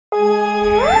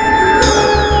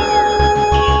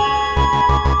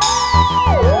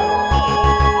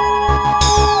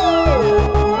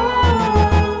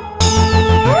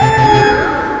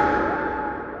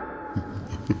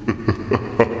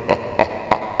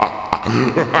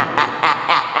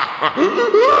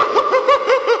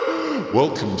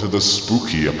Welcome to the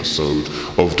spooky episode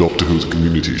of Doctor Who's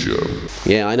Community Show.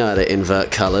 Yeah, I know how to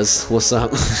invert colours. What's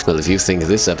up? Well, if you think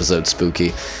this episode's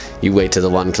spooky, you wait to the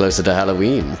one closer to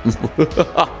Halloween.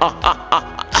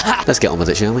 Let's get on with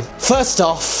it, shall we? First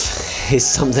off is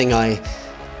something I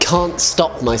can't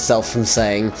stop myself from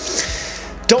saying.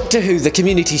 Doctor Who, the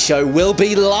community show, will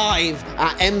be live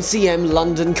at MCM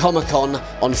London Comic Con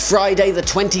on Friday the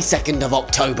 22nd of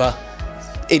October.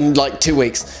 In like 2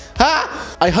 weeks.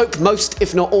 Ha! I hope most,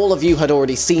 if not all of you had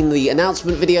already seen the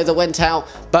announcement video that went out,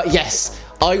 but yes,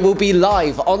 I will be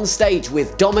live on stage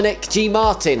with Dominic G.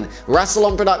 Martin,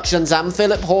 Rassilon Productions and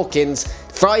Philip Hawkins,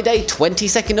 Friday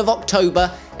 22nd of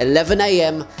October, 11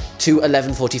 AM to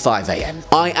 11:45 AM.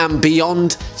 I am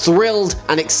beyond thrilled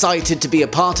and excited to be a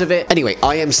part of it. Anyway,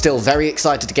 I am still very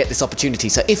excited to get this opportunity,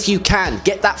 so if you can,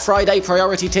 get that Friday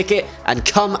priority ticket and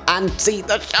come and see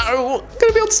the show. I'm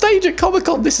gonna be on stage at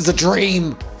Comic-Con, this is a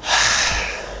dream.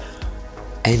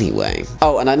 Anyway.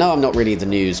 Oh, and I know I'm not really the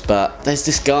news, but there's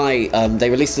this guy, they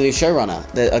released a new showrunner,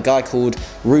 a guy called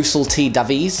Roussel T.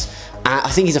 Davies. I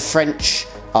think he's a French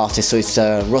artist, so it's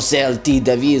Roussel T.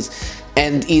 Davies.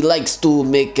 And he likes to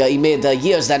make, he made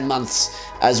Years and Months,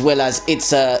 as well as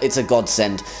It's a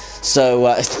Godsend. So,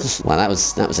 well, that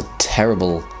was a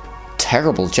terrible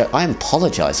joke. I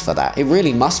apologise for that. It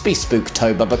really must be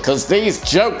Spooktober because these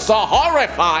jokes are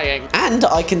horrifying. And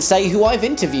I can say who I've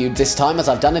interviewed this time, as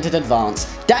I've done it in advance.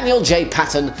 Daniel J.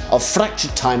 Patton of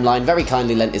Fractured Timeline very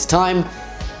kindly lent his time,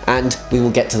 and we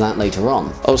will get to that later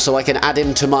on. Also, I can add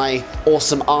him to my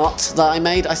awesome art that I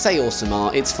made. I say awesome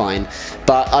art, it's fine.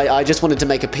 But I just wanted to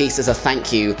make a piece as a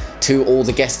thank you to all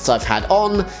the guests I've had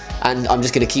on, and I'm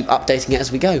just going to keep updating it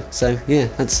as we go. So yeah,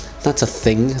 that's a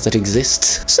thing that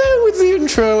exists. So with the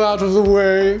intro out of the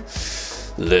way,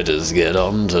 let us get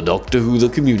on to Doctor Who the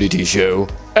Community Show.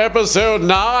 Episode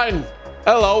 9!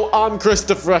 Hello, I'm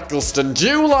Christopher Eccleston. Do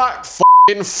you like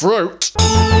f***ing fruit?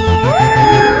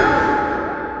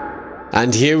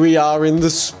 And here we are in the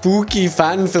spooky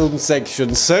fan film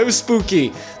section. So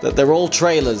spooky that they're all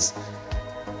trailers.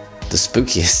 The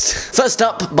spookiest. First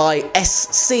up by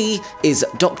SC is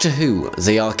Doctor Who,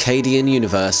 the Arcadian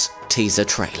Universe teaser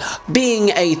trailer.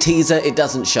 Being a teaser, it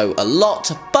doesn't show a lot,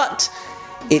 but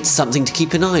it's something to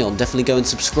keep an eye on. Definitely go and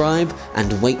subscribe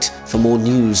and wait for more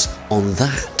news on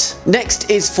that.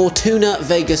 Next is Fortuna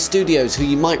Vega Studios, who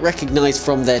you might recognise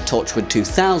from their Torchwood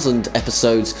 2000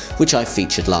 episodes, which I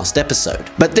featured last episode.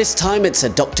 But this time it's a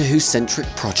Doctor Who-centric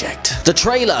project. The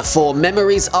trailer for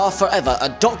Memories Are Forever, a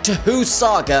Doctor Who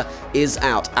saga, is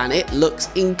out, and it looks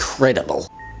incredible.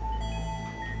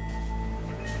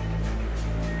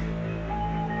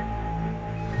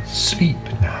 Sleep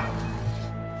now.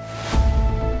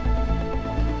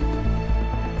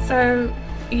 So,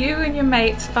 you and your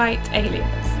mates fight aliens?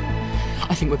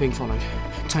 I think we're being followed.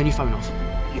 Turn your phone off.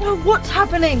 No, what's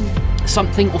happening?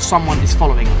 Something or someone is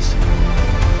following us.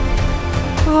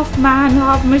 Half man,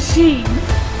 half machine.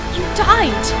 You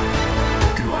died!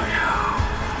 Do I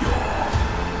have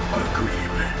your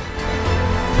agreement?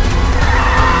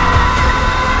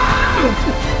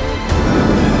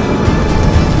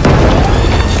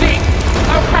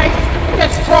 Okay,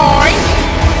 destroy!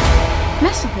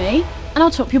 Mess with me, and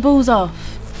I'll chop your balls off.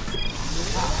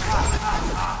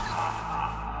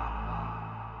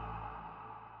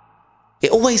 It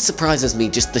always surprises me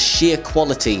just the sheer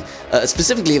quality,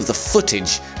 specifically of the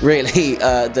footage, really,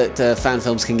 that fan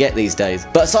films can get these days.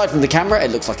 But aside from the camera, it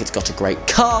looks like it's got a great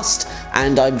cast,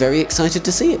 and I'm very excited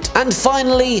to see it. And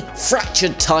finally,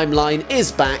 Fractured Timeline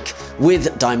is back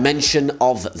with Dimension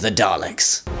of the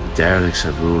Daleks. The Daleks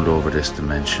have ruled over this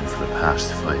dimension for the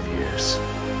past 5 years.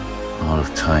 All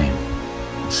of time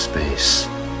and space.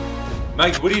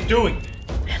 Mate, what are you doing?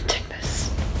 Ending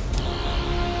this.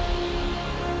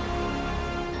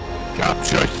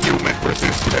 Capture human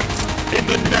resistance in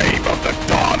the name of the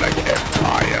Dalek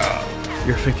Empire.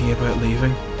 You're thinking about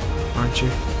leaving, aren't you?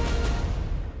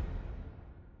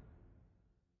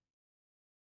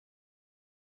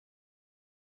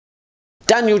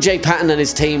 Daniel J. Patton and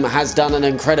his team has done an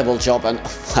incredible job, and,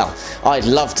 well, I'd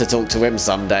love to talk to him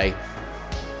someday.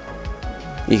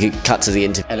 You could cut to the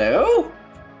interview. Hello?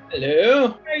 Hello?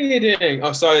 How are you doing?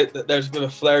 Oh, sorry, there's a bit of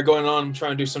a flare going on. I'm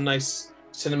trying to do some nice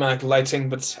cinematic lighting,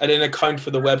 but I didn't account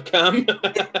for the webcam.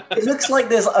 It looks like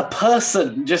there's a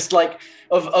person, just like,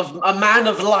 of a man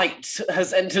of light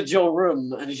has entered your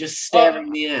room and is just staring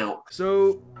me out.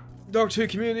 So, Doctor Who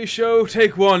Community Show,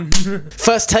 take one.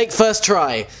 First take, first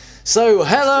try. So,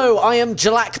 hello, I am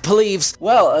Jalak Paleves.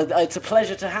 Well, it's a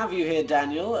pleasure to have you here,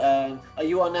 Daniel.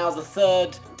 You are now the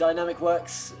third Dynamic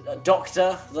Works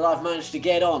Doctor that I've managed to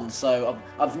get on, so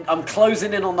I'm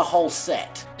closing in on the whole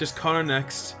set. Just Connor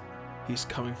next. He's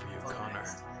coming for you, Connor.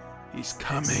 He's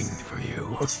coming for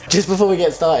you. Just before we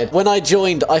get started, when I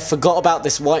joined, I forgot about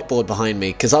this whiteboard behind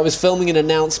me because I was filming an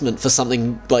announcement for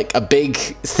something like a big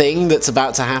thing that's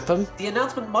about to happen. The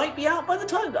announcement might be out by the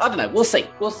time. I don't know. We'll see.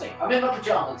 We'll see. I'm in my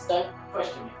pajamas. Don't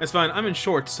question me. It's fine. I'm in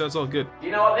shorts, so it's all good. Do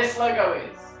you know what this logo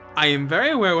is? I am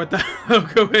very aware what that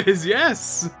logo is.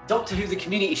 Yes. Doctor Who: The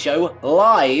Community Show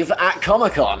live at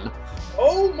Comic-Con.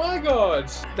 Oh my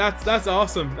god! That's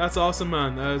awesome. That's awesome,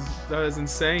 man. That is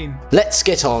insane. Let's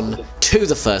get on to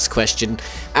the first question,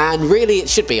 and really it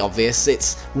should be obvious.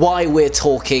 It's why we're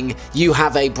talking. You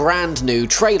have a brand new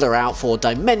trailer out for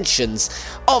Dimensions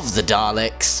of the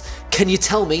Daleks. Can you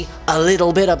tell me a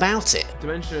little bit about it?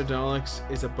 Dimension of Daleks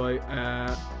is about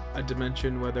a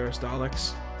dimension where there's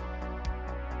Daleks.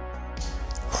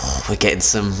 We're getting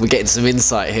some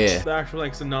insight here. The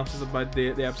actual synopsis about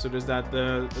the episode is that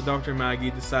the Dr. and Maggie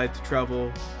decide to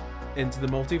travel into the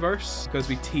multiverse because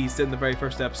we teased it in the very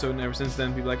first episode, and ever since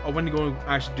then people are like, oh, when are you going to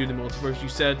actually do the multiverse? You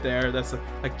said there, that's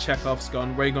like Chekhov's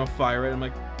gun, where are you going to fire it? I'm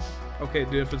like, okay,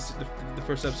 do it for the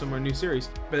first episode of our new series.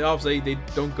 But obviously they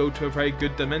don't go to a very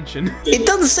good dimension. It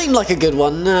doesn't seem like a good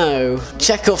one, no.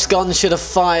 Chekhov's gun should have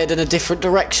fired in a different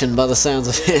direction by the sounds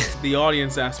of it. The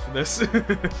audience asked for this.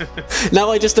 Now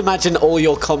I just imagine all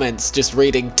your comments just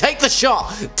reading, take the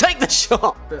shot! Take the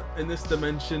shot! In this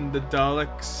dimension, the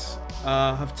Daleks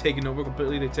have taken over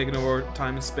completely. They've taken over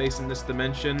time and space in this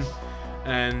dimension.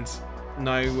 And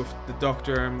now with the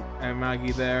Doctor and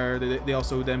Maggie there, they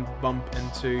also then bump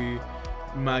into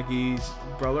Maggie's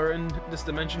brother in this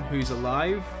dimension who's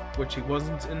alive, which he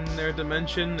wasn't in their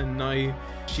dimension, and now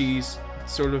she's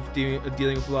sort of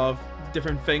dealing with a lot of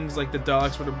different things, like the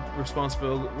Daleks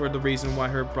were the reason why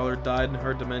her brother died in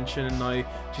her dimension, and now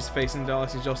she's facing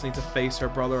Daleks. She just needs to face her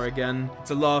brother again.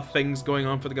 It's a lot of things going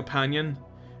on for the companion.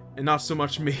 And not so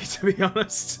much me, to be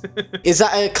honest. Is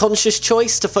that a conscious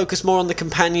choice to focus more on the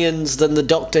companions than the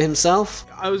Doctor himself?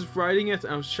 I was writing it,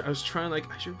 and I was trying, like,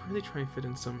 I should really try and fit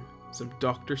in some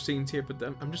Doctor scenes here, but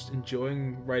I'm just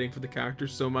enjoying writing for the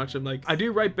characters so much. I'm like, I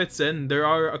do write bits in. There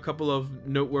are a couple of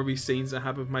noteworthy scenes that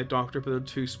happen with my Doctor, but they're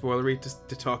too spoilery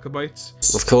to talk about.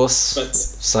 Of course.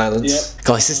 Silence. Yeah.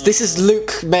 Guys, this is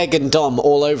Luke, Meg, and Dom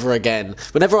all over again.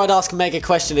 Whenever I'd ask Meg a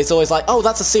question, it's always like, oh,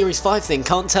 that's a Series 5 thing,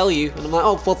 can't tell you. And I'm like,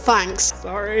 oh, well, thanks.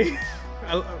 Sorry.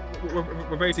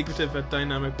 We're very secretive at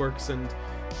Dynamic Works and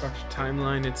Doctor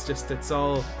Timeline. It's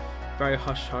all very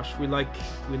hush-hush. We like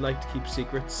to keep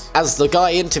secrets. As the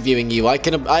guy interviewing you, I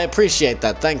appreciate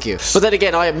that, thank you. But then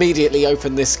again, I immediately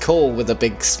opened this call with a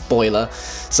big spoiler,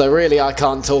 so really I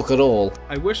can't talk at all.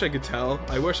 I wish I could tell.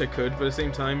 I wish I could, but at the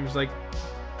same time, it's like,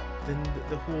 then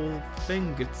the whole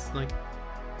thing gets like...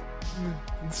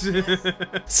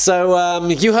 So,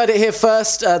 you heard it here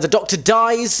first. The Doctor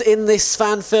dies in this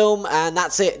fan film, and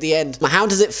that's it, the end. How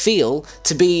does it feel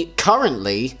to be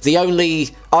currently the only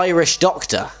Irish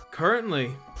Doctor?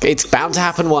 Currently. It's bound to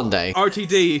happen one day.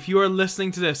 RTD, if you are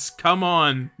listening to this, come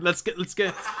on. Let's get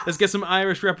some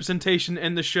Irish representation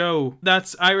in the show.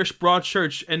 That's Irish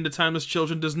Broadchurch in The Timeless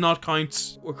Children does not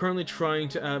count. We're currently trying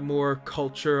to add more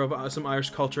culture of some Irish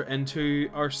culture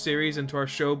into our series, into our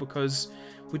show, because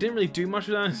we didn't really do much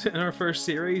of that in our first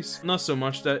series. Not so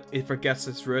much that it forgets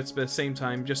its roots, but at the same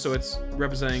time, just so it's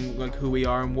representing like who we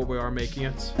are and what we are making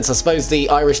it. And so I suppose the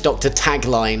Irish Doctor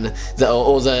tagline,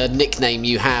 or the nickname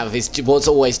you have, was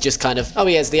always just kind of, oh,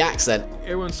 he has the accent.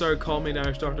 Everyone started calling me the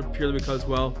Irish Doctor purely because,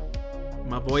 well,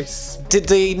 my voice. Did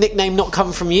the nickname not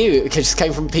come from you? It just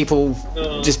came from people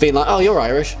just being like, oh, you're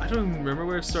Irish. I don't even remember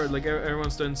where it started. Like, everyone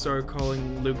started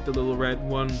calling Luke the little red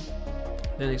one.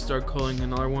 Then they started calling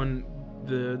another one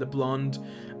the blonde,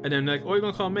 and then like, oh, you're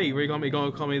gonna call me? What are you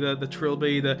gonna call me? The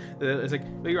trilby? It's like,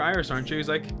 well, you're Irish, aren't you? It's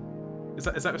like,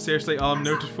 is that seriously all I'm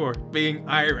noted for? Being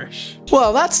Irish?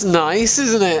 Well, that's nice,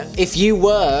 isn't it? If you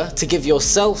were to give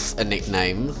yourself a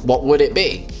nickname, what would it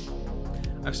be?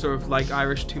 I sort of like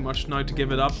Irish too much now to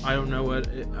give it up. I don't know what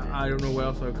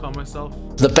else I would call myself.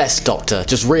 The best Doctor.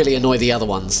 Just really annoy the other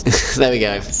ones. There we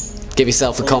go. Give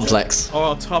yourself a complex. Oh,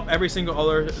 I'll top every single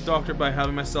other Doctor by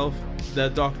having myself the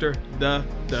Doctor, the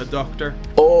Doctor.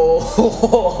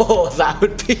 Oh, that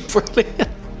would be brilliant.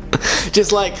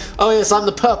 Just like, oh yes, I'm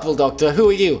the purple Doctor. Who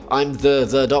are you? I'm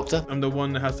the Doctor. I'm the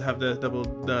one that has to have the double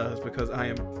does because I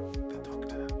am the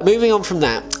Doctor. Moving on from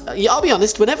that, I'll be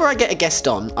honest, whenever I get a guest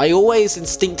on, I always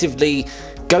instinctively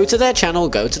go to their channel,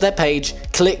 go to their page,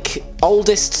 click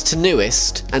oldest to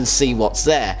newest, and see what's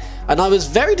there. And I was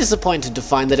very disappointed to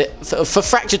find that it, for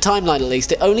Fractured Timeline at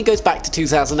least, it only goes back to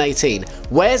 2018.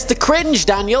 Where's the cringe,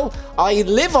 Daniel? I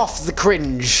live off the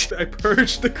cringe. I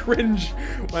purged the cringe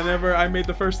whenever I made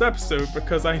the first episode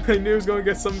because I knew it was going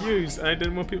to get some views and I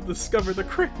didn't want people to discover the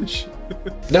cringe.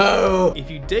 No!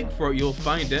 If you dig for it, you'll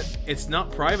find it. It's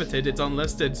not privated, it's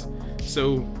unlisted.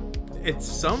 So it's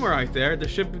somewhere out there. There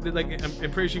should be, like,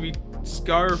 I'm pretty sure if you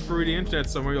scour through the internet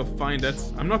somewhere, you'll find it.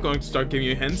 I'm not going to start giving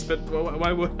you hints, but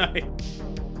why would I?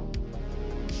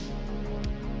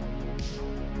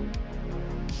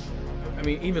 I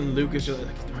mean, even Luke is just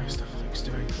like doing stuff Luke's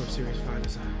doing for Series 5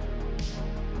 is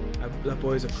that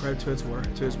boy's a crowd to his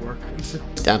work.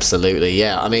 Absolutely,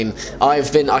 yeah. I mean,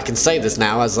 I can say this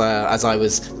now as I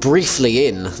was briefly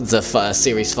in the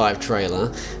Series 5 trailer,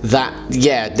 that,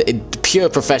 yeah, pure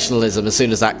professionalism as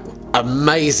soon as that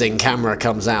amazing camera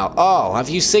comes out. Oh, have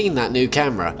you seen that new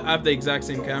camera? I have the exact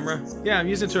same camera. Yeah, I'm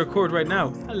using it to record right now.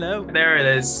 Hello. There it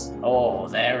is. Oh,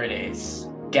 there it is.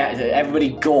 Everybody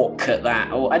gawk at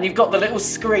that. Oh, and you've got the little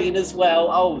screen as well.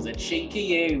 Oh, the cheeky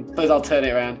you. Suppose I'll turn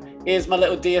it around. Here's my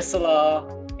little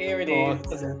DSLR. Here it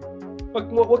is.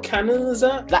 What Canon is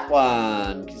that? That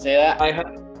one. Can you see that? I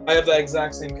have the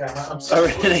exact same camera. I'm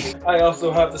sorry. Oh, really? I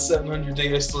also have the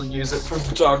 700D. I still use it for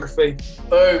photography.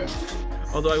 Boom.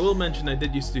 Although I will mention I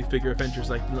did used to do figure adventures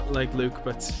like Luke,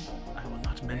 but I will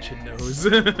not mention those.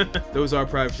 Those are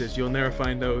privates. You'll never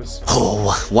find those.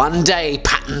 Oh, one day,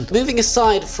 Patton. Moving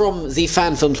aside from the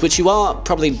fan films, which you are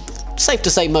probably safe to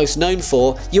say most known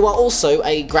for, you are also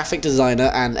a graphic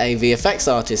designer and a VFX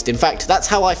artist. In fact, that's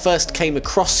how I first came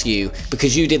across you,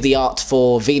 because you did the art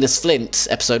for Venus Flint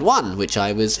episode 1, which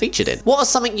I was featured in. What are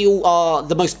something you are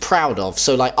the most proud of,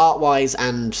 so like art-wise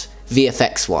and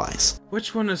VFX-wise?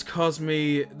 Which one has caused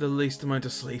me the least amount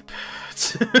of sleep?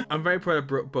 I'm very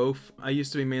proud of both. I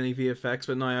used to be mainly VFX,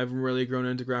 but now I've really grown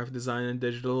into graphic design and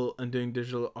digital and doing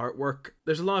digital artwork.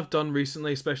 There's a lot I've done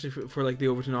recently, especially for like the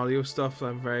Overton audio stuff that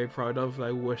I'm very proud of, that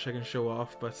I wish I can show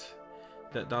off, but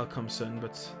that'll come soon.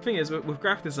 But the thing is, with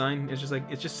graphic design,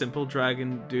 it's just simple, drag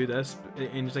and do this,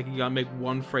 and it's like you gotta make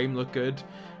one frame look good.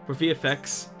 For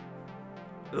VFX,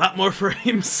 a lot more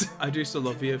frames. I do still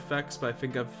love VFX, but I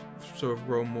think I've sort of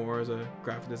grown more as a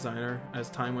graphic designer as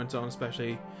time went on,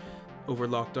 especially over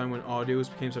lockdown when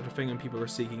audios became such a thing and people were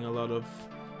seeking a lot of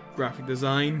graphic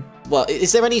design. Well,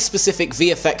 is there any specific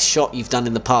VFX shot you've done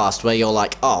in the past where you're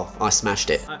like, oh, I smashed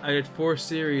it? I did 4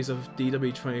 series of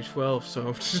DW2012,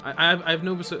 so I have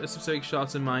no specific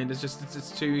shots in mind.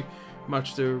 It's too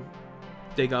much to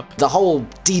dig up. The whole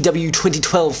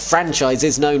DW2012 franchise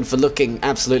is known for looking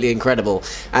absolutely incredible,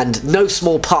 and no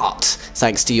small part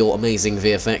thanks to your amazing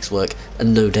VFX work,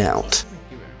 and no doubt.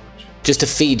 Just to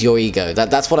feed your ego.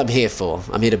 That's what I'm here for.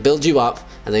 I'm here to build you up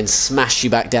and then smash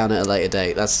you back down at a later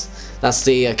date. That's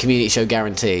the community show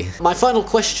guarantee. My final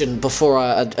question before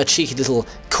a cheeky little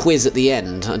quiz at the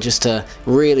end, just to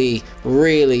really,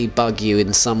 really bug you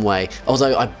in some way,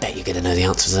 although I bet you're gonna know the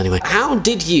answers anyway. How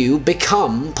did you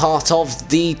become part of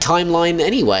the timeline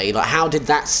anyway? Like, how did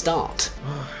that start?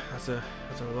 Oh, that's a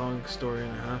long story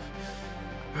and a half.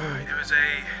 It was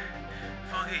a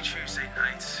foggy Tuesday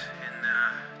night in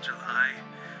July,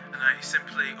 and I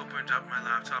simply opened up my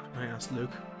laptop and I asked Luke.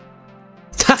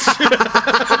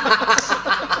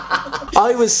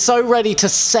 I was so ready to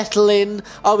settle in.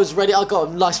 I was ready. I got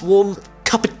a nice warm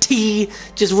cup of tea,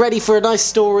 just ready for a nice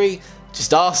story.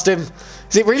 Just asked him,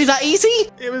 is it really that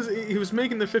easy? He was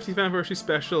making the 50th anniversary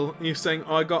special, and he was saying,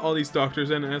 oh, I got all these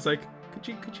doctors in, and I was like, could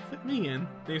you fit me in? And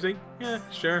he was like, yeah,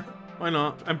 sure. Why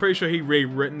not? I'm pretty sure he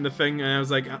rewritten the thing, and I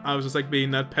was just like being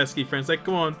that pesky friend. It's like,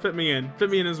 come on, fit me in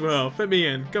as well, fit me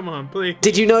in, come on, please.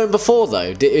 Did you know him before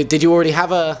though? Did you already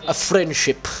have a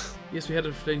friendship? Yes, we had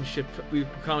a friendship. We were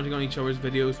commenting on each other's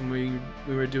videos when we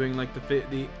were doing like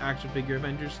the action figure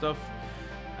Avengers stuff.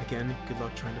 Again, good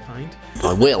luck trying to find.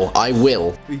 I will.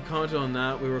 We commented on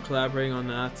that. We were collaborating on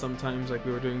that. Sometimes like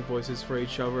we were doing voices for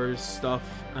each other's stuff,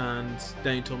 and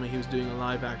then he told me he was doing a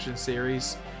live action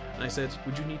series. I said,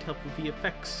 would you need help with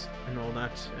VFX and all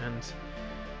that? And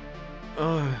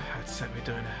oh, that sent me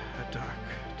down a dark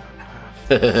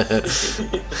path.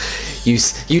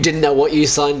 You didn't know what you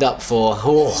signed up for.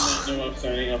 Oh. I don't know what I'm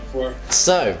signing up for.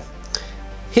 So,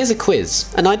 here's a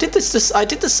quiz, and I did the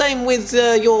same with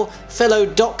your fellow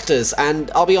doctors,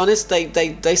 and I'll be honest,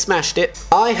 they smashed it.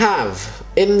 I have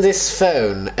in this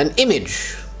phone an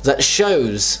image that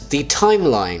shows the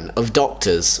timeline of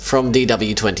doctors from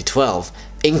DW2012.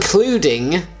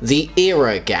 Including the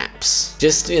era gaps.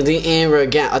 Just the era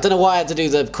gap. I don't know why I had to do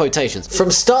the quotations.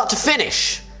 From start to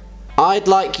finish, I'd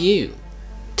like you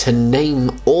to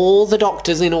name all the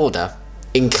Doctors in order,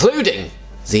 including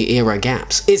the era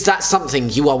gaps. Is that something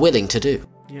you are willing to do?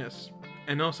 Yes.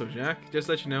 And also, Jack, just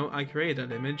to let you know, I created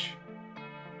that image.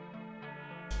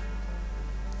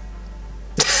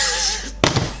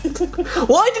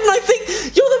 Why didn't I think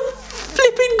you're the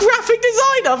flipping graphic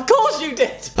designer? Of course you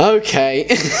did. Okay.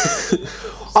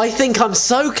 I think I'm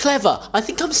so clever.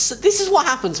 This is what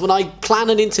happens when I plan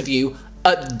an interview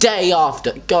a day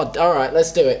after. God, all right,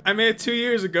 let's do it. I made it 2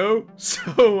 years ago,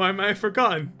 so I might have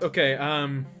forgotten. Okay,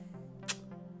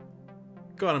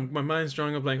 God, my mind's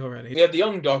drawing a blank already. We have the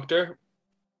young Doctor.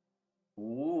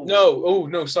 Ooh.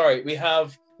 No, sorry. We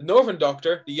have the Northern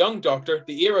Doctor, the young Doctor,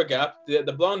 the era gap, the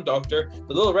blonde Doctor,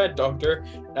 the little red Doctor,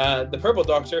 the purple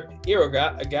Doctor, era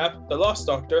gap, the lost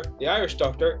Doctor, the Irish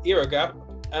Doctor, era gap,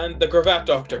 and the cravat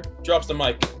Doctor. Drops the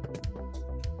mic.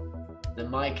 The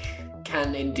mic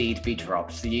can indeed be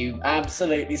dropped. You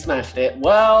absolutely smashed it.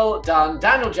 Well done,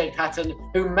 Daniel J. Patton,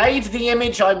 who made the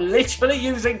image I'm literally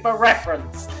using for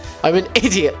reference. I'm an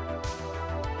idiot.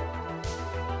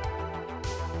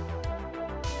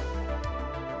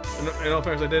 In all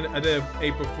fairness, I did an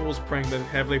April Fool's prank that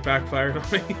heavily backfired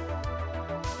on me.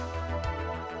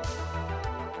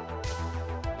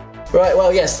 Right,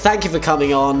 well, yes, thank you for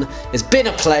coming on. It's been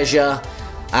a pleasure,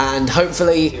 and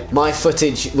hopefully my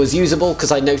footage was usable,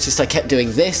 because I noticed I kept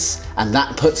doing this, and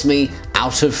that puts me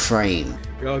out of frame.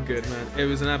 You're all good, man. It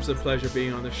was an absolute pleasure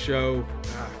being on the show.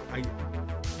 I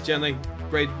generally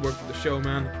great work with the show,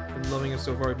 man. Been loving it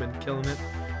so far. I've been killing it.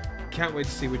 Can't wait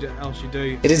to see what else you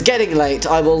do. It is getting late.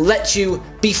 I will let you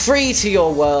be free to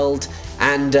your world,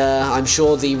 and I'm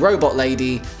sure the robot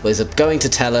lady was going to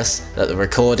tell us that the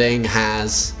recording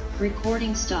has...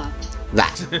 Recording stopped.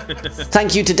 That.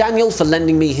 Thank you to Daniel for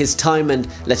lending me his time and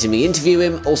letting me interview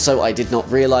him. Also, I did not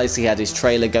realise he had his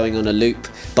trailer going on a loop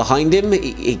behind him.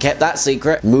 He kept that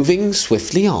secret. Moving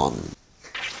swiftly on.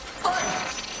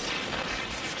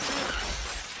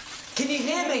 Can you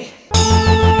hear me?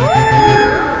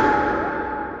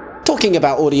 Talking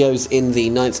about audios in the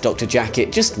 9th Doctor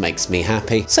jacket just makes me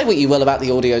happy. Say what you will about the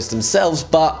audios themselves,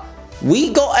 but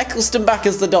we got Eccleston back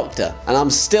as the Doctor, and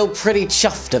I'm still pretty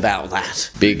chuffed about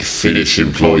that. Big Finish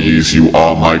employees, you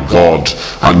are my god,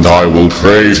 and I will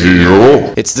pray to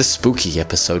you. It's the spooky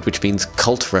episode, which means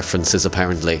cult references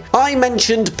apparently. I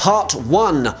mentioned part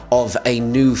 1 of A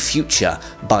New Future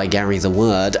by Gary the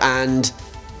Word, and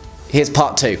here's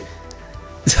part 2.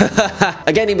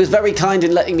 Again, he was very kind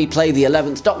in letting me play the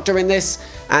 11th Doctor in this,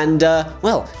 and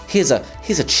well, here's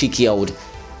a cheeky old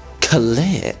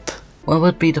clip. Where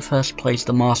would be the first place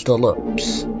the Master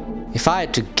looks? If I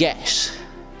had to guess,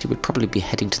 he would probably be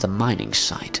heading to the mining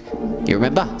site. You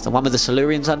remember? The one with the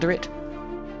Silurians under it?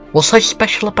 What's so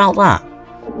special about that?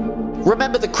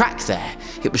 Remember the crack there?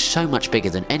 It was so much bigger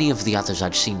than any of the others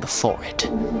I'd seen before it.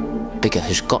 Bigger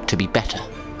has got to be better,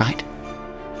 right?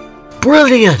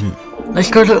 Brilliant! Let's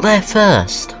go look there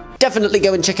first. Definitely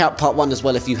go and check out part 1 as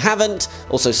well if you haven't.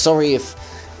 Also, sorry if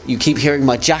you keep hearing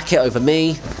my jacket over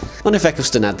me. I wonder if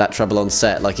Eccleston had that trouble on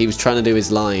set, like he was trying to do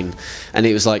his line, and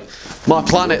he was like, "My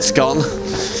planet's gone.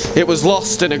 It was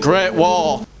lost in a great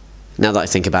war." Now that I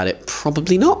think about it,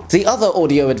 probably not. The other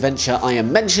audio adventure I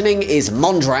am mentioning is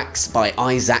Mondrax by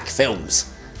Isaac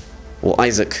Films. Or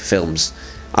Isaac Films.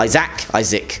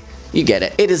 Isaac. You get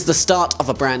it. It is the start of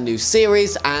a brand new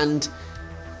series, and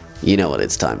you know what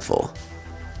it's time for.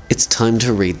 It's time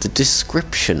to read the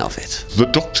description of it. The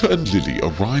Doctor and Lily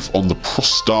arrive on the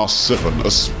Prostar 7,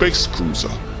 a space cruiser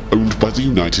owned by the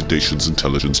United Nations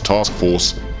Intelligence Task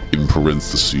Force, in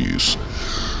parentheses,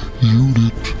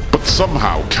 Unit. But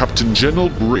somehow Captain General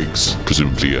Briggs,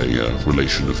 presumably a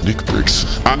relation of Nick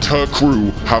Briggs, and her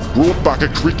crew have brought back a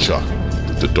creature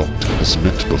that the Doctor has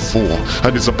met before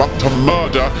and is about to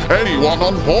murder anyone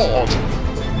on board.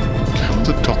 Can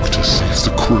the Doctor save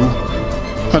the crew?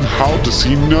 And how does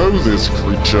he know this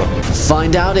creature?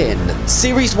 Find out in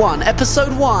Series 1,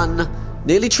 Episode 1,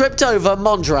 Nearly Tripped Over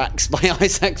Mondrax by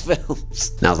Isaac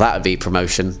Films. Now that would be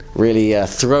promotion. Really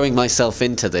throwing myself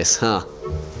into this, huh?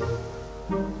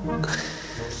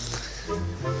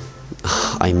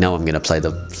 I know I'm going to play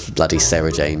the bloody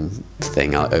Sarah Jane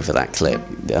thing over that clip.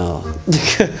 Oh.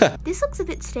 This looks a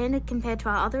bit standard compared to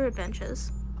our other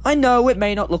adventures. I know it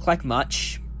may not look like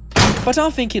much, but I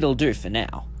think it'll do for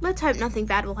now. Let's hope nothing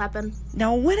bad will happen.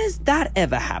 Now, when has that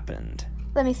ever happened?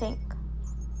 Let me think.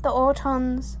 The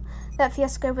Autons, that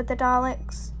fiasco with the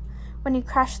Daleks, when you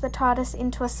crashed the TARDIS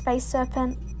into a space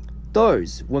serpent.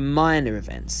 Those were minor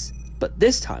events, but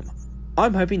this time,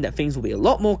 I'm hoping that things will be a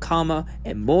lot more calmer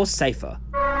and more safer.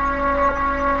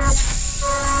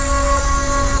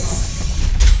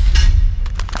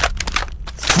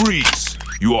 Freeze!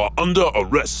 You are under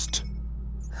arrest.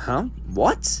 Huh?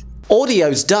 What?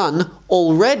 Audio's done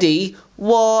already?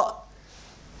 What?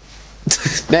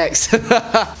 Next.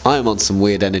 I am on some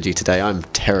weird energy today. I'm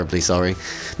terribly sorry.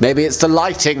 Maybe it's the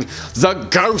lighting. The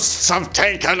ghosts have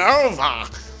taken over.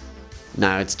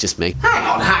 No, it's just me. Hang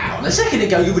on. A second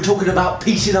ago you were talking about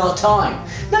peace in our time.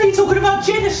 Now you're talking about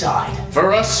genocide.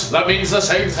 For us, that means the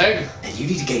same thing. Then you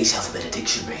need to get yourself a better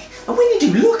dictionary. And when you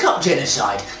do, look up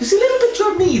genocide. You see a little picture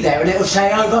of me there and it'll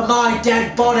say over my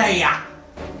dead body.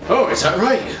 Oh, is that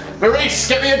right? Maurice,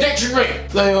 get me a dictionary.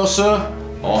 There you are, sir.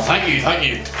 Oh, thank you, thank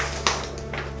you.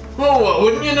 Oh,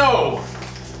 wouldn't you know?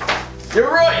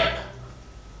 You're right.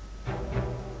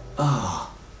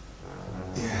 Oh.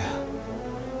 Yeah.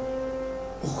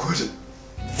 Awkward.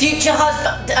 Future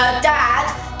husband,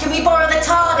 Dad, can we borrow the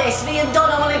TARDIS? Me and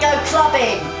Donna want to go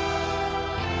clubbing.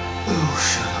 Oh,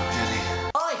 shut up, Jenny.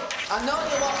 Oi, I know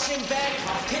you're watching Bear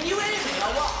Cop. Can you hear me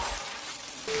or what?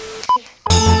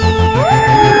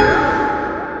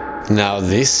 Now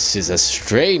this is a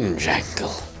strange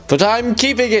angle, but I'm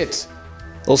keeping it.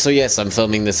 Also, yes, I'm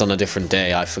filming this on a different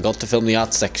day. I forgot to film the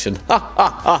art section. Ha ha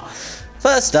ha!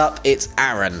 First up, it's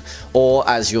Aaron, or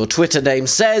as your Twitter name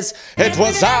says, it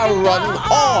was Aaron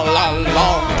all along.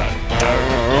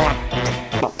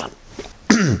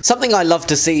 Something I love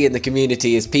to see in the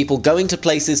community is people going to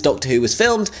places Doctor Who was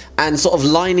filmed and sort of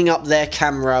lining up their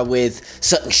camera with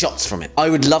certain shots from it. I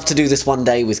would love to do this one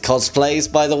day with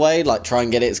cosplays, by the way, like try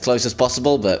and get it as close as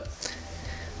possible, but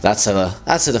that's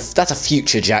a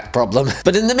future Jack problem.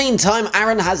 But in the meantime,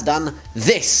 Aaron has done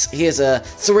this. Here's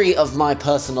 3 of my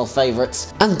personal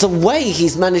favourites. And the way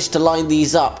he's managed to line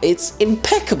these up, it's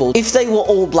impeccable. If they were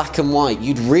all black and white,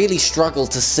 you'd really struggle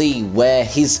to see where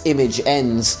his image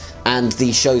ends and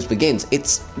the show's begins.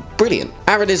 It's brilliant.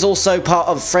 Aaron is also part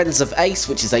of Friends of Ace,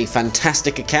 which is a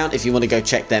fantastic account if you want to go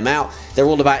check them out. They're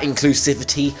all about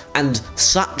inclusivity and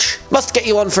such. Must get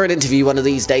you on for an interview one of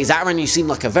these days, Aaron. You seem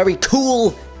like a very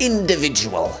cool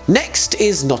individual. Next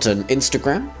is not an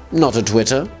Instagram, not a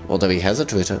Twitter, although he has a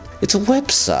Twitter. It's a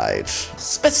website.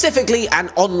 Specifically an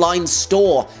online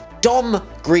store. Dom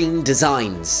Green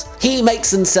Designs. He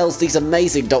makes and sells these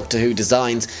amazing Doctor Who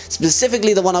designs.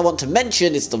 Specifically, the one I want to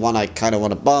mention is the one I kind of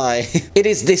want to buy. It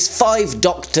is this 5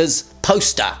 Doctors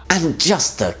poster. And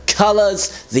just the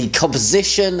colours, the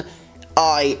composition,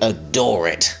 I adore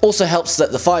it. Also helps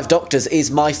that the 5 Doctors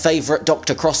is my favourite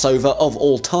Doctor crossover of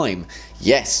all time.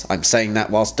 Yes, I'm saying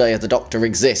that whilst Day of the Doctor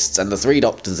exists and the 3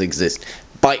 Doctors exist.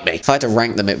 Bite me. If I had to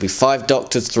rank them, it'd be 5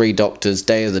 Doctors, 3 Doctors,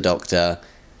 Day of the Doctor,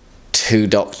 2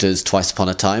 Doctors, Twice Upon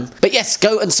a Time. But yes,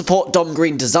 go and support Dom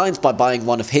Green Designs by buying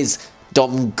one of his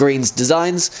Dom Green's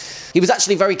designs. He was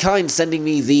actually very kind sending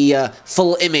me the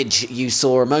full image you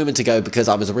saw a moment ago because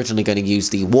I was originally going to use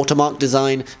the watermark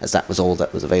design as that was all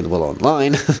that was available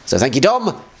online. So thank you,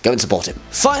 Dom. Go and support him.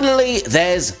 Finally,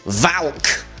 there's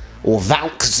Valk, or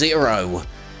Valk Zero.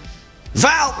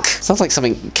 Valk! Sounds like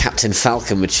something Captain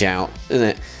Falcon would shout, isn't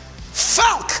it?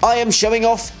 Falk! I am showing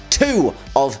off 2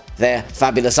 of their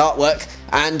fabulous artwork,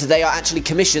 and they are actually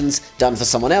commissions done for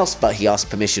someone else, but he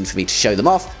asked permission for me to show them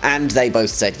off, and they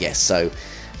both said yes, so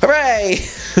hooray!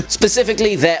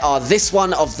 Specifically, there are this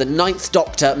one of the 9th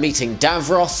Doctor meeting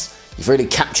Davros. You've really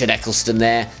captured Eccleston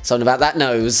there, something about that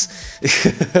nose.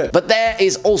 But there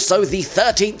is also the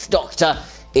 13th Doctor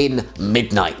in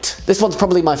Midnight. This one's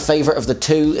probably my favourite of the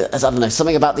 2, as I don't know,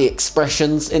 something about the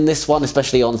expressions in this one,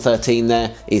 especially on 13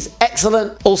 there, is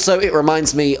excellent. Also, it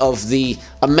reminds me of the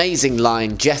amazing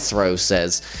line Jethro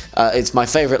says. It's my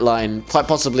favourite line, quite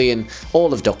possibly in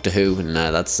all of Doctor Who.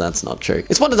 No, that's not true.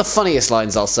 It's one of the funniest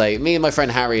lines, I'll say. Me and my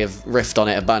friend Harry have riffed on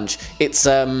it a bunch. It's,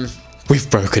 we've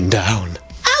broken down.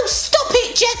 Oh, stop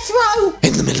it, Jethro!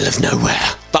 In the middle of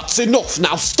nowhere. That's enough,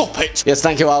 now stop it! Yes,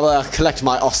 thank you, I'll collect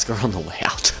my Oscar on the way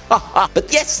out.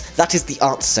 But yes, that is the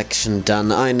art section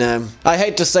done, I know. I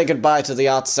hate to say goodbye to the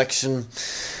art section.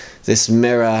 This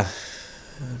mirror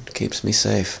keeps me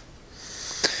safe.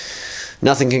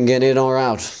 Nothing can get in or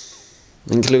out,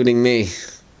 including me.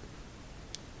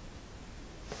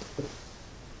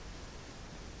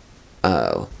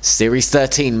 Oh. Series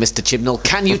 13, Mr. Chibnall,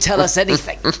 can you tell us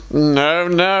anything?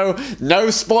 No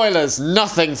spoilers,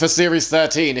 nothing for Series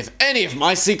 13. If any of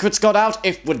my secrets got out,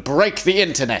 it would break the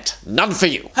internet. None for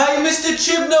you. Hey, Mr.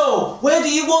 Chibnall, where do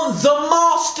you want the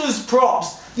Master's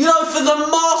props? You know, for the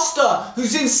Master,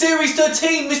 who's in Series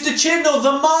 13, Mr. Chibnall,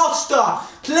 the Master.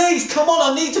 Please, come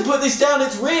on, I need to put this down,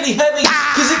 it's really heavy,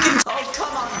 because it can... Oh,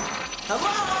 come on. Hello?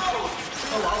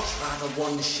 Oh, I'll try the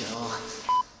one shot.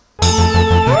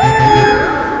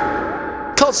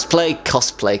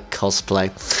 Cosplay.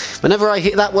 Whenever I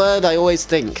hear that word, I always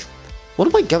think What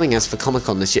am I going as for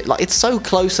Comic-Con this year? Like, it's so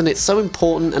close and it's so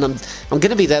important, and I'm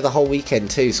gonna be there the whole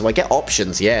weekend too, so I get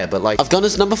options, yeah, but like, I've gone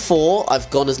as number 4, I've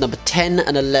gone as number 10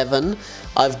 and 11,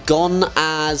 I've gone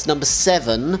as number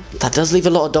 7. That does leave a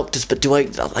lot of doctors, but do I,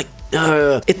 like,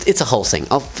 it's a whole thing.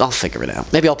 I'll figure it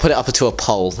out. Maybe I'll put it up to a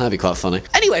poll. That'd be quite funny.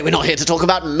 Anyway, we're not here to talk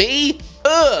about me.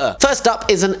 First up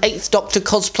is an 8th Doctor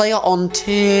cosplayer on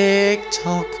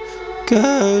TikTok.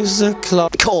 Goes a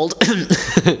clock called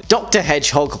Dr.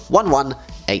 Hedgehog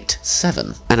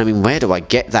 1187. And I mean, where do I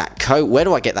get that coat? Where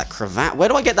do I get that cravat? Where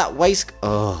do I get that waist?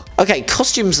 Oh. Okay,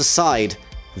 costumes aside,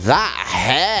 that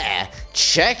hair.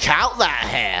 Check out that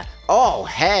hair. Oh,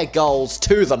 hair goals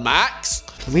to the max.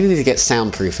 I really need to get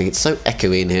soundproofing. It's so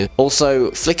echoey in here.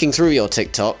 Also, flicking through your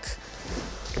TikTok.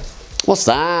 What's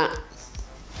that?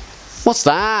 What's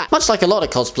that? Much like a lot of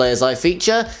cosplayers I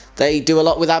feature, they do a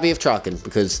lot with Abby of Traken,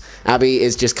 because Abby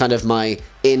is just kind of my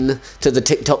in to the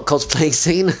TikTok cosplay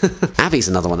scene. Abby's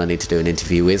another one I need to do an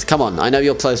interview with. Come on, I know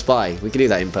you're close by. We can do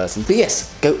that in person. But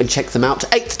yes, go and check them out.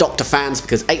 8th Doctor fans,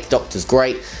 because 8th Doctor's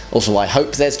great. Also, I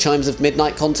hope there's Chimes of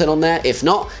Midnight content on there. If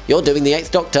not, you're doing the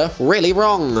 8th Doctor really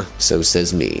wrong. So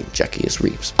says me, Jackie S.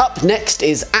 Reeves. Up next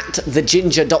is at the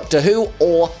Ginger Doctor Who,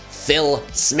 or Phil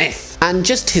Smith. And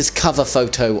just his cover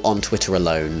photo on Twitter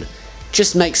alone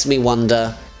just makes me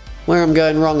wonder where I'm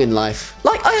going wrong in life.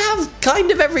 Like, I have kind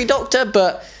of every Doctor,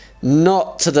 but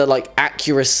not to the, like,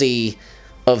 accuracy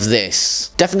of this.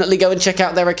 Definitely go and check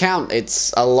out their account.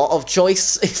 It's a lot of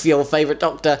choice. If your favourite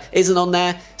Doctor isn't on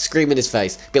there, scream in his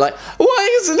face. Be like,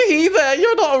 why isn't he there?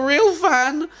 You're not a real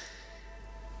fan.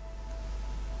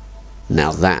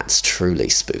 Now that's truly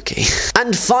spooky.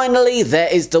 And finally, there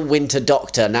is the Winter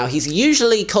Doctor. Now, he's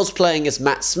usually cosplaying as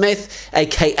Matt Smith,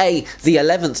 aka the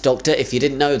 11th Doctor, if you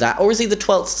didn't know that. Or is he the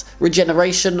 12th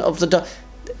regeneration of the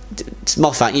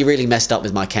Moffat, you really messed up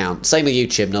with my count. Same with you,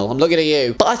 Chibnall. I'm looking at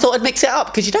you. But I thought I'd mix it up,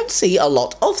 because you don't see a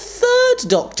lot of 3rd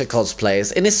Doctor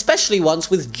cosplayers, and especially ones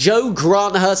with Jo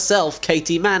Grant herself,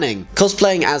 Katie Manning.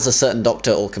 Cosplaying as a certain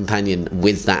Doctor or companion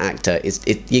with that actor,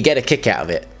 you get a kick out of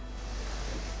it.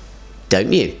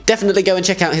 Don't you? Definitely go and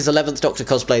check out his 11th Doctor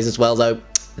cosplays as well, though.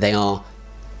 They are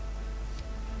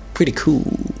pretty cool.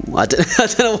 I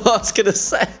don't know what I was going to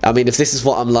say. I mean, if this is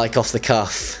what I'm like off the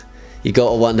cuff, you got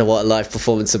to wonder what a live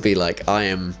performance would be like. I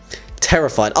am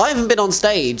terrified. I haven't been on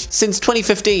stage since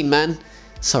 2015, man.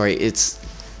 Sorry, it's...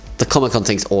 the Comic-Con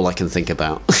thing's all I can think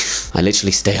about. I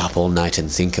literally stay up all night and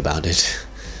think about it.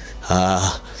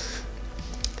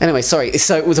 Anyway, sorry,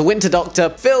 so with the Winter Doctor,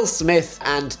 Phil Smith,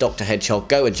 and Dr. Hedgehog,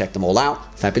 go and check them all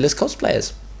out. Fabulous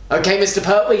cosplayers. Okay, Mr.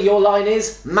 Pertwee, your line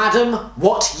is, Madam,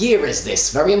 what year is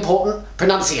this? Very important.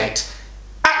 Pronunciate.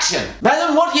 Action!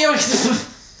 Madam, what year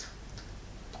is...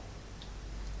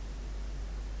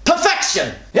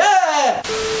 Perfection! Yeah!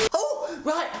 Oh,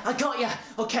 right, I got ya.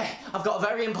 Okay, I've got a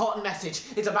very important message.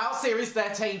 It's about Series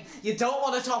 13. You don't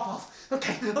want to top off.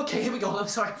 Okay, here we go. I'm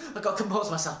sorry. I've got to compose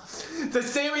myself. The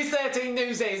Series 13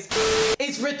 news is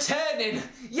returning.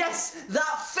 Yes,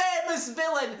 that famous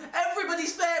villain,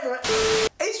 everybody's favourite,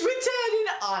 is returning.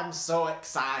 I'm so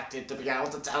excited to be able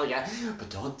to tell you. But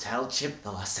don't tell Chip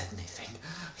that I said anything.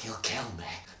 He'll kill me.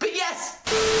 But yes,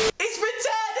 it's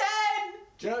returning!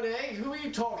 Jodie, who are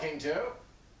you talking to?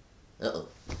 Uh-oh.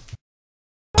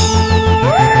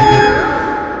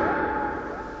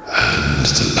 And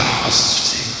the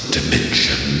last thing to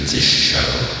mention this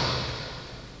show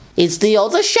is the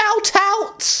other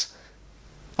shout-out.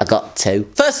 I got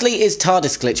 2. Firstly is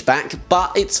TARDIS glitch back,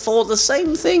 but it's for the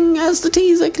same thing as the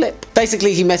teaser clip.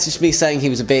 Basically, he messaged me saying he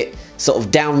was a bit sort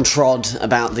of downtrod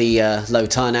about the low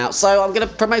turnout, so I'm going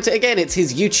to promote it again. It's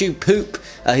his YouTube poop,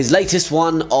 his latest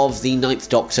one of the 9th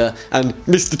Doctor and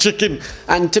Mr. Chicken.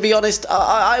 And to be honest,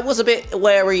 I was a bit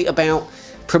wary about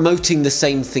promoting the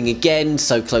same thing again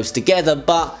so close together,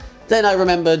 but then I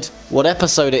remembered what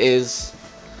episode it is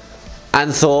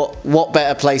and thought, what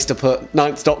better place to put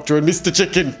 9th Doctor and Mr.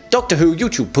 Chicken? Doctor Who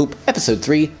YouTube Poop, Episode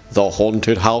 3, The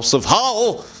Haunted House of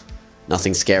Hull.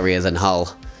 Nothing scarier than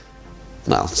Hull.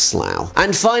 Well, Slough.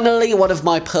 And finally, one of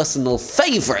my personal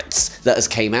favourites that has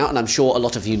came out, and I'm sure a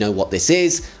lot of you know what this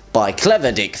is, by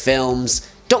Clever Dick Films,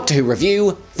 Doctor Who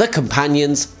review, The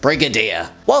Companions Brigadier.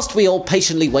 Whilst we all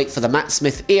patiently wait for the Matt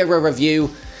Smith era review,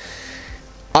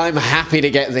 I'm happy to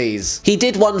get these. He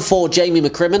did one for Jamie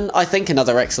McCrimmon, I think,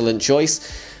 another excellent choice,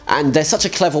 and there's such a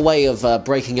clever way of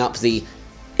breaking up the,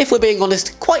 if we're being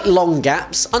honest, quite long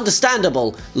gaps,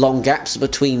 understandable long gaps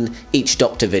between each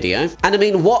Doctor video. And I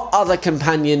mean, what other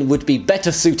companion would be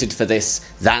better suited for this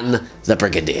than the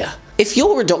Brigadier? If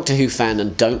you're a Doctor Who fan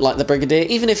and don't like the Brigadier,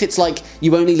 even if it's like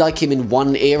you only like him in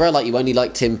one era, like you only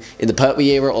liked him in the Pertwee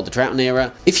era or the Troughton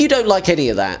era, if you don't like any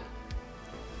of that,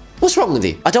 What's wrong with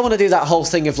you? I don't want to do that whole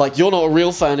thing of like, you're not a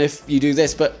real fan if you do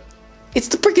this, but it's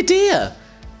the Brigadier.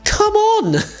 Come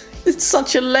on. It's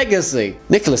such a legacy.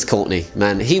 Nicholas Courtney,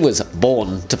 man, he was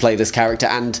born to play this character,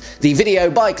 and the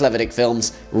video by Clever Dick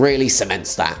Films really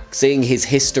cements that. Seeing his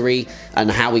history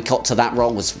and how he got to that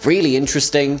role was really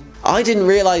interesting. I didn't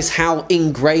realise how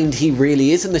ingrained he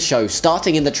really is in the show,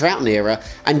 starting in the Troughton era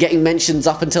and getting mentions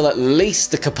up until at least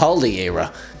the Capaldi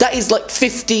era. That is like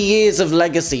 50 years of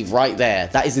legacy right there.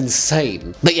 That is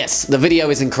insane. But yes, the video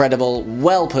is incredible,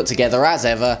 well put together as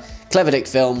ever. Clever Dick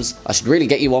Films, I should really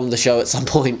get you on the show at some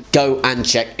point. Go and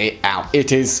check it out.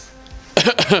 It is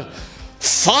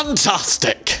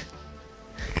fantastic.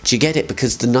 Do you get it?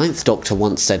 Because the 9th Doctor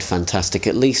once said fantastic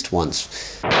at least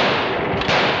once.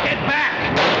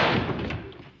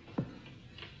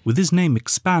 With his name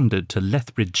expanded to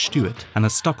Lethbridge Stewart and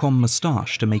a stuck-on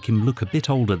moustache to make him look a bit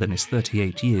older than his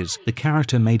 38 years, the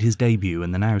character made his debut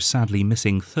in the now sadly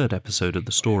missing 3rd episode of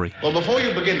the story. Well, before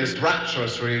you begin this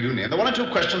rapturous reunion, there are 1 or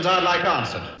 2 questions I'd like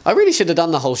answered. I really should have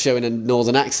done the whole show in a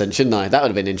northern accent, shouldn't I? That would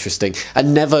have been interesting.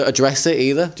 And never address it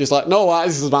either. Just like, no,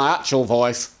 this is my actual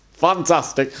voice.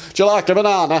 Fantastic. Do you like a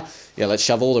banana? Yeah, let's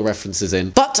shove all the references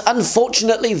in. But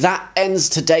unfortunately, that ends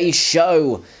today's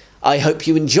show. I hope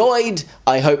you enjoyed.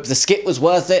 I hope the skit was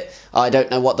worth it. I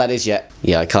don't know what that is yet.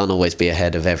 Yeah, I can't always be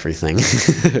ahead of everything.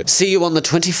 See you on the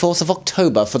 24th of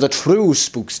October for the true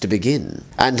spooks to begin.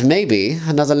 And maybe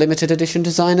another limited edition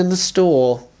design in the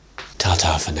store.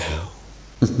 Ta-ta for now.